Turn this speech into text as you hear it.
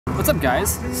What's up,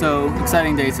 guys? So,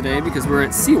 exciting day today because we're at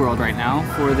SeaWorld right now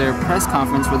for their press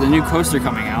conference for the new coaster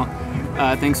coming out.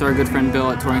 Thanks to our good friend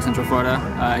Bill at Touring Central Florida.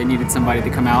 He needed somebody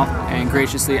to come out and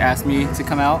graciously asked me to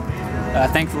come out.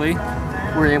 Thankfully,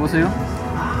 we were able to.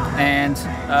 And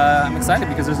I'm excited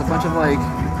because there's a bunch of like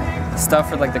stuff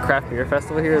for like the craft beer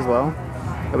festival here as well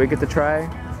that we get to try.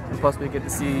 And plus we get to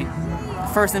see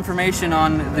first information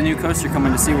on the new coaster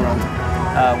coming to SeaWorld,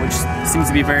 which seems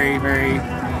to be very, very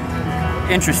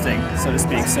interesting, so to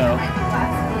speak. So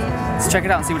let's check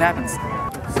it out and see what happens.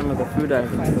 Some of the food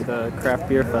items for the craft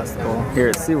beer festival here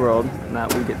at SeaWorld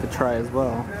that we get to try as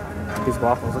well. These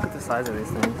waffles, look at the size of these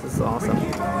things, this is awesome.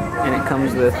 And it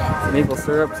comes with maple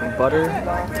syrup, some butter,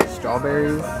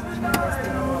 strawberries.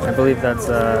 I believe that's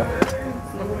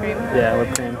yeah,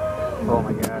 whipped cream. Oh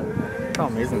my god, look how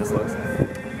amazing this looks.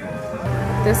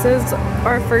 This is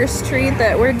our first treat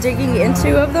that we're digging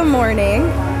into of the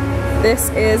morning.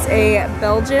 This is a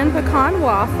Belgian pecan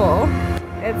waffle.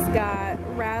 It's got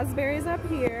raspberries up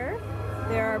here.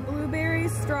 There are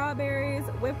blueberries, strawberries,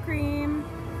 whipped cream,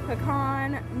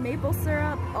 pecan, maple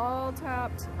syrup, all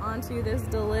topped onto this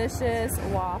delicious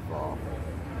waffle.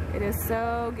 It is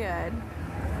so good.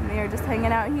 We are just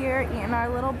hanging out here, eating our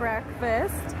little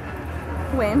breakfast,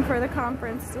 waiting for the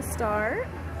conference to start.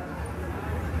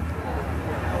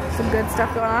 Some good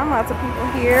stuff going on, lots of people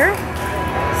here.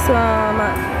 Some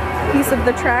piece of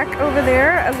the track over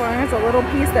there, as long as a little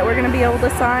piece that we're going to be able to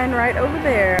sign right over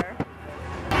there.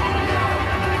 It's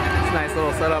a nice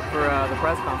little setup for the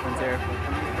press conference here.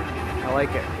 I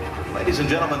like it. Ladies and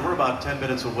gentlemen, we're about 10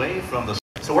 minutes away from the...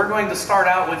 So we're going to start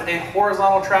out with a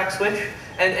horizontal track switch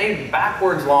and a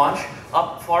backwards launch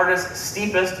up Florida's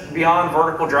steepest beyond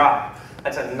vertical drop.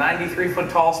 That's a 93-foot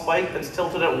tall spike that's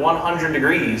tilted at 100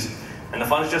 degrees. And the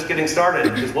fun's just getting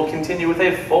started because we'll continue with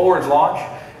a forwards launch,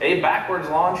 a backwards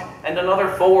launch, and another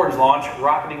forwards launch,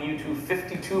 rocketing you to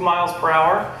 52 miles per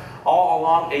hour, all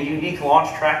along a unique launch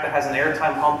track that has an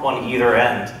airtime hump on either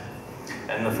end.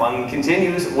 And the fun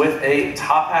continues with a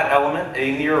top hat element,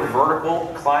 a near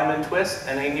vertical climb and twist,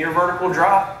 and a near vertical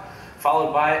drop,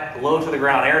 followed by low to the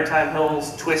ground airtime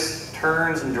hills, twists,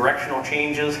 turns, and directional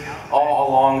changes, all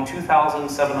along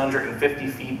 2,750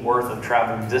 feet worth of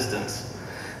traveled distance.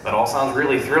 That all sounds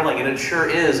really thrilling, and it sure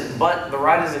is, but the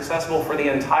ride is accessible for the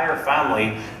entire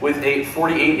family with a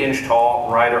 48-inch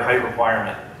tall rider height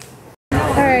requirement.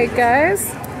 Alright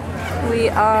guys, we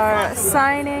are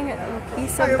signing a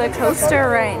piece of the coaster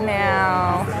right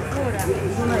now.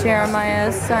 Jeremiah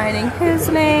is signing his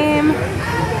name. Look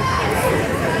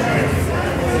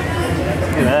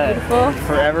at that. Beautiful.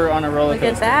 Forever on a roller coaster.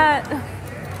 Look at that.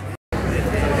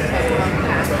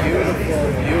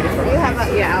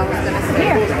 Yeah, I was gonna say.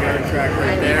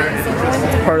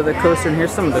 Part of the coaster, and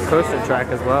here's some of the coaster track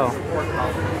as well.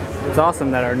 It's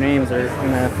awesome that our names are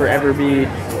gonna forever be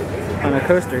on a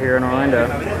coaster here in Orlando.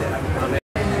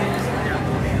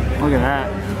 Look at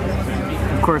that.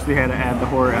 Of course we had to add the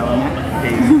horror element.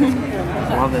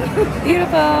 Love it.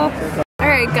 Beautiful.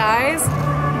 Alright guys,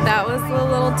 that was the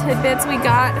little tidbits we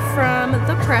got from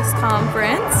the press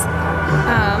conference.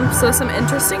 So some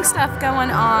interesting stuff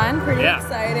going on. Pretty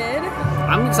excited.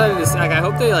 I'm excited to see, like, I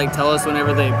hope they like tell us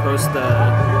whenever they post the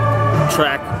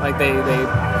track, like they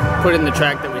put in the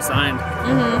track that we signed.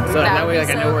 So that way, like,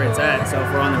 I know where it's at. So if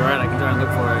we're on the ride, I can try and look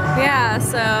for it. Yeah,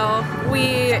 so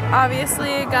we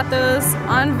obviously got those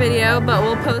on video, but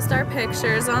we'll post our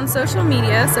pictures on social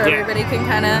media so everybody can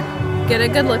kind of get a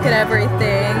good look at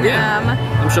everything.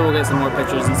 I'm sure we'll get some more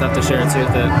pictures and stuff to share too,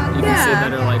 that you can see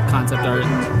better like concept art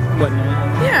and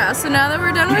whatnot. Yeah, so now that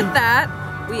we're done with that,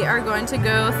 we are going to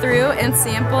go through and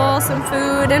sample some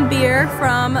food and beer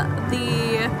from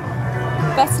the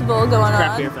festival going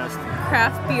on.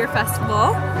 Craft Beer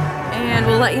Festival. And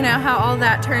we'll let you know how all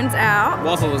that turns out.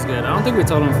 Waffle was good. I don't think we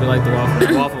told them if we liked the waffle.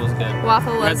 The waffle was good.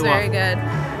 Waffle was very good.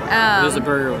 There's a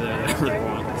burger over there that I really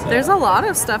want. So. There's a lot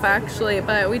of stuff actually,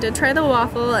 but we did try the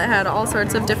waffle. It had all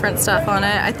sorts of different stuff on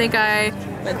it. I think I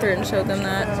went through and showed them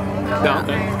that. Oh,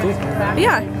 okay, cool. But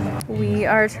yeah, we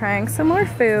are trying some more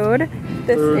food.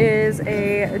 This is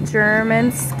a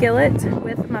German skillet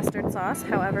with mustard sauce.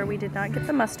 However, we did not get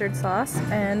the mustard sauce.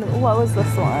 And what was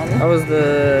this one? That was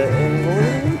the...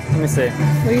 Let me see.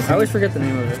 I always forget the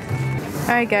name of it.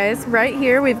 Alright guys, right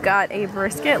here we've got a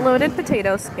brisket loaded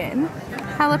potato skin,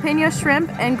 jalapeno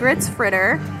shrimp and grits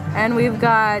fritter, and we've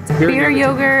got beer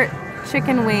yogurt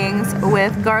chicken wings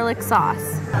with garlic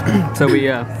sauce. So we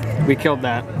killed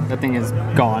that. That thing is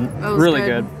gone. Really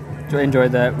good.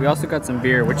 Enjoyed that. We also got some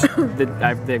beer, which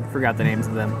I forgot the names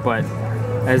of them, but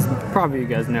as probably you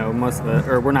guys know, most of it,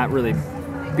 or we're not really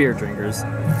beer drinkers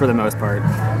for the most part,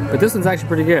 but this one's actually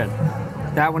pretty good.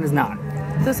 That one is not.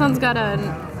 This one's got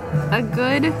a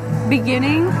good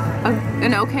beginning,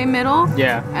 an okay middle.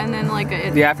 Yeah. And then like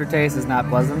the aftertaste is not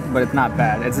pleasant, but it's not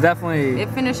bad. It's definitely. It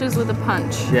finishes with a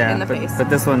punch in the face. But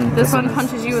this one. This one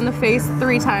punches you in the face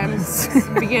 3 times,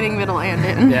 beginning, middle, and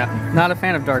end. Yeah. Not a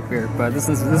fan of dark beer, but this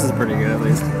is pretty good at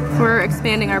least. We're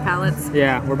expanding our palates.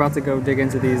 Yeah, we're about to go dig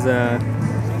into these.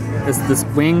 This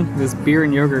wing, this beer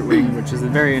and yogurt wing, which is a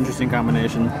very interesting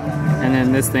combination, and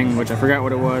then this thing, which I forgot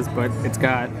what it was, but it's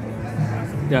got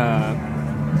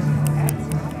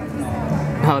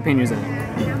jalapenos in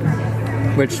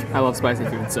it, which I love spicy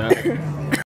food, so.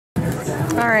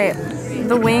 Alright,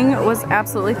 the wing was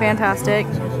absolutely fantastic.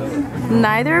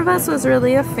 Neither of us was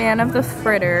really a fan of the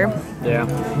fritter. Yeah.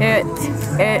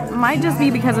 It might just be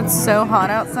because it's so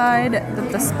hot outside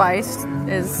that the spice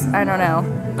is, I don't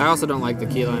know. I also don't like the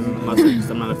key lime mustard because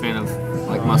I'm not a fan of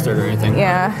like mustard or anything.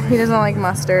 Yeah, he doesn't like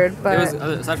mustard, but...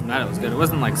 Aside from that, it was good. It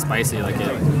wasn't like spicy like it,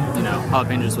 you know,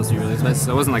 jalapenos are supposed to be really spicy,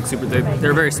 so it wasn't like super,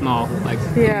 they're very small, like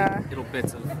little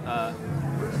bits of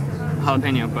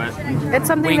jalapeno, but it's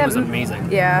something wing that was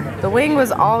amazing. Yeah, the wing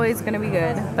was always going to be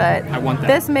good, but I want that.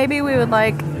 This maybe we would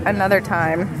like another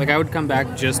time. Like I would come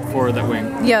back just for that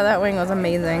wing. Yeah, that wing was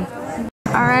amazing.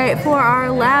 Alright, for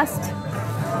our last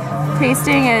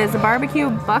tasting is barbecue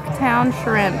Bucktown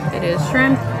shrimp. It is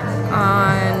shrimp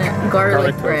on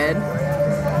garlic bread.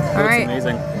 Alright,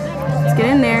 amazing. Let's get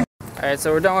in there. Alright,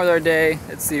 so we're done with our day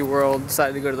at SeaWorld.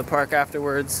 Decided to go to the park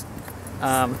afterwards.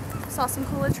 Saw some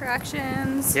cool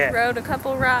attractions, Yeah. rode a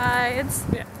couple rides,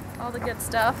 all the good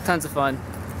stuff. Tons of fun.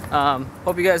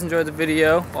 Hope you guys enjoyed the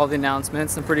video, all the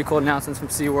announcements, some pretty cool announcements from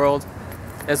SeaWorld,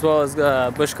 as well as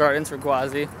Busch Gardens for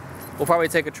Gwazi. We'll probably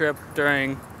take a trip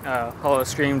during Hollow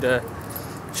Stream to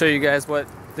show you guys what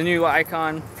the new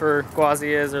icon for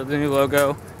Gwazi is, or the new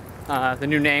logo, the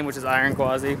new name, which is Iron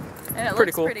Gwazi. And it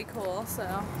pretty looks cool. pretty cool,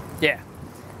 so. Yeah.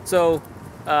 So,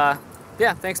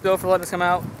 yeah, thanks Bill for letting us come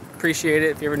out. Appreciate it.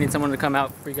 If you ever need someone to come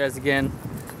out for you guys again,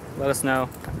 let us know.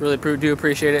 Really do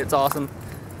appreciate it. It's awesome.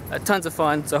 Tons of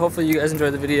fun. So hopefully you guys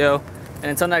enjoyed the video. And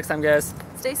until next time, guys.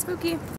 Stay spooky.